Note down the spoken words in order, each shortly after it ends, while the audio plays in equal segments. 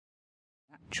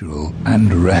natural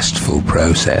and restful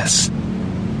process.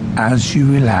 As you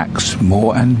relax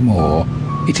more and more,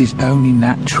 it is only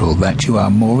natural that you are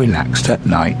more relaxed at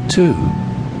night too.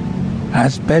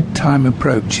 As bedtime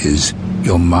approaches,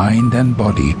 your mind and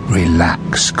body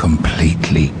relax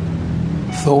completely.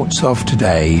 Thoughts of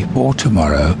today or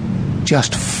tomorrow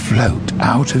just float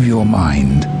out of your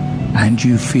mind, and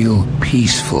you feel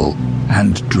peaceful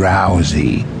and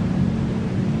drowsy.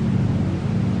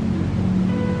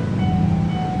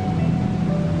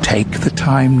 Take the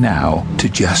time now to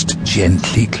just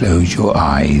gently close your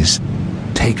eyes.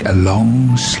 Take a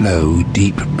long, slow,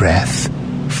 deep breath,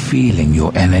 feeling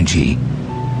your energy.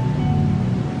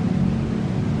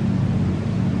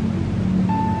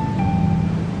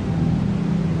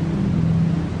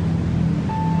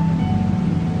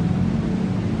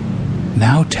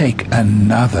 Now take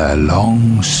another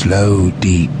long, slow,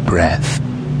 deep breath.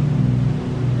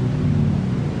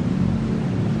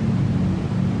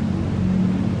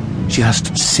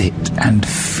 Just sit and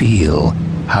feel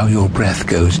how your breath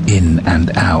goes in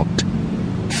and out.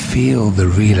 Feel the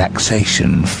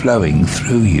relaxation flowing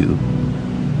through you.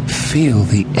 Feel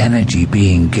the energy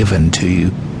being given to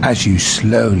you as you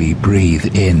slowly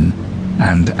breathe in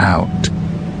and out.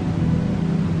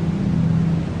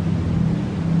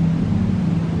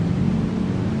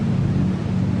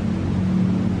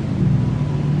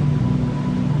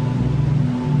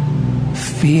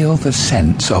 Feel the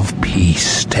sense of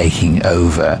peace taking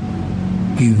over.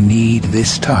 You need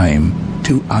this time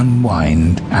to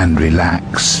unwind and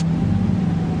relax.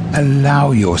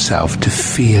 Allow yourself to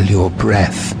feel your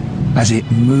breath as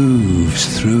it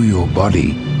moves through your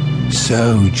body,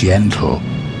 so gentle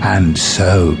and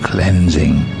so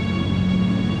cleansing.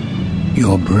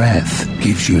 Your breath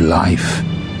gives you life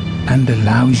and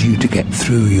allows you to get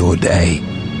through your day.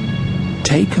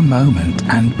 Take a moment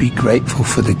and be grateful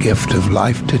for the gift of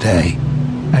life today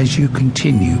as you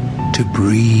continue to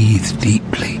breathe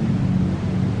deeply.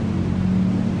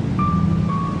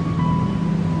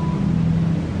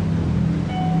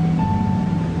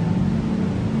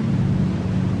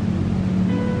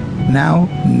 Now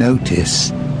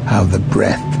notice how the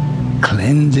breath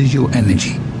cleanses your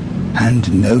energy,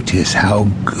 and notice how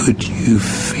good you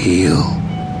feel.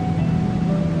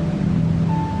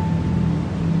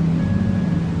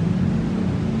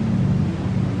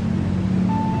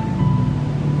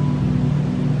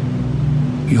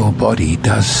 Your body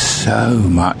does so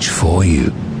much for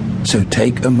you, so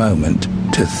take a moment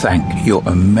to thank your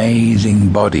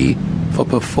amazing body for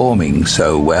performing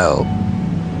so well.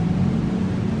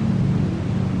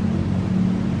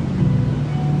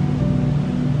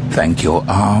 Thank your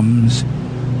arms,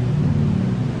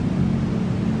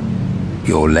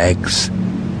 your legs,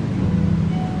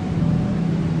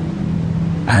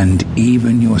 and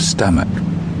even your stomach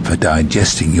for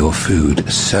digesting your food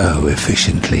so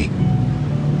efficiently.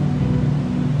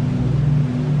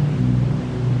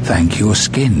 Thank your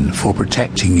skin for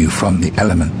protecting you from the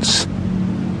elements.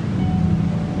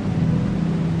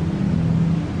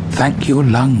 Thank your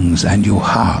lungs and your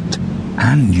heart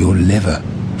and your liver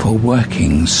for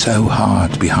working so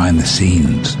hard behind the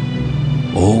scenes.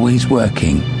 Always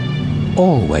working,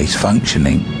 always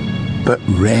functioning, but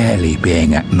rarely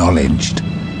being acknowledged.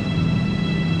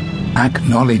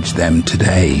 Acknowledge them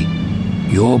today.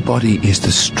 Your body is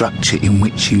the structure in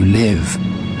which you live,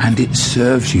 and it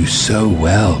serves you so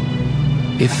well.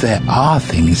 If there are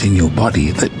things in your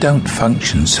body that don't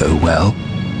function so well,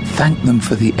 thank them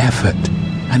for the effort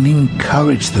and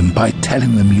encourage them by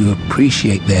telling them you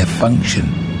appreciate their function,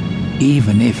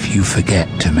 even if you forget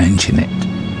to mention it.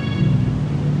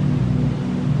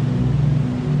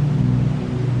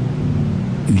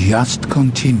 Just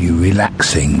continue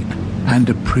relaxing and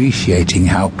appreciating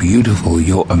how beautiful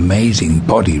your amazing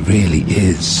body really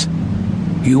is.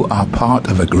 You are part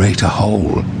of a greater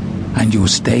whole, and your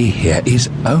stay here is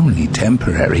only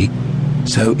temporary,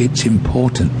 so it's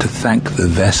important to thank the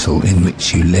vessel in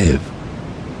which you live.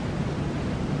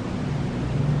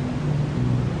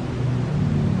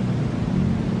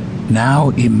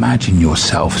 Now imagine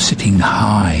yourself sitting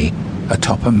high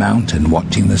atop a mountain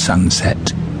watching the sunset.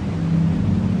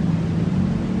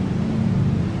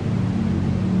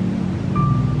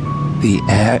 The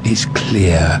air is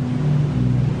clear.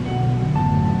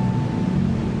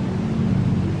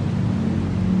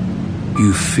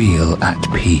 You feel at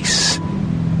peace.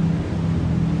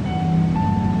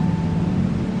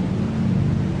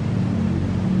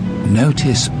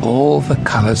 Notice all the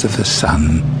colors of the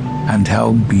sun and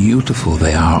how beautiful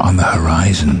they are on the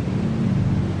horizon.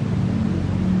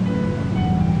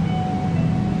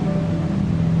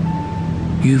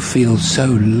 You feel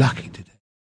so lucky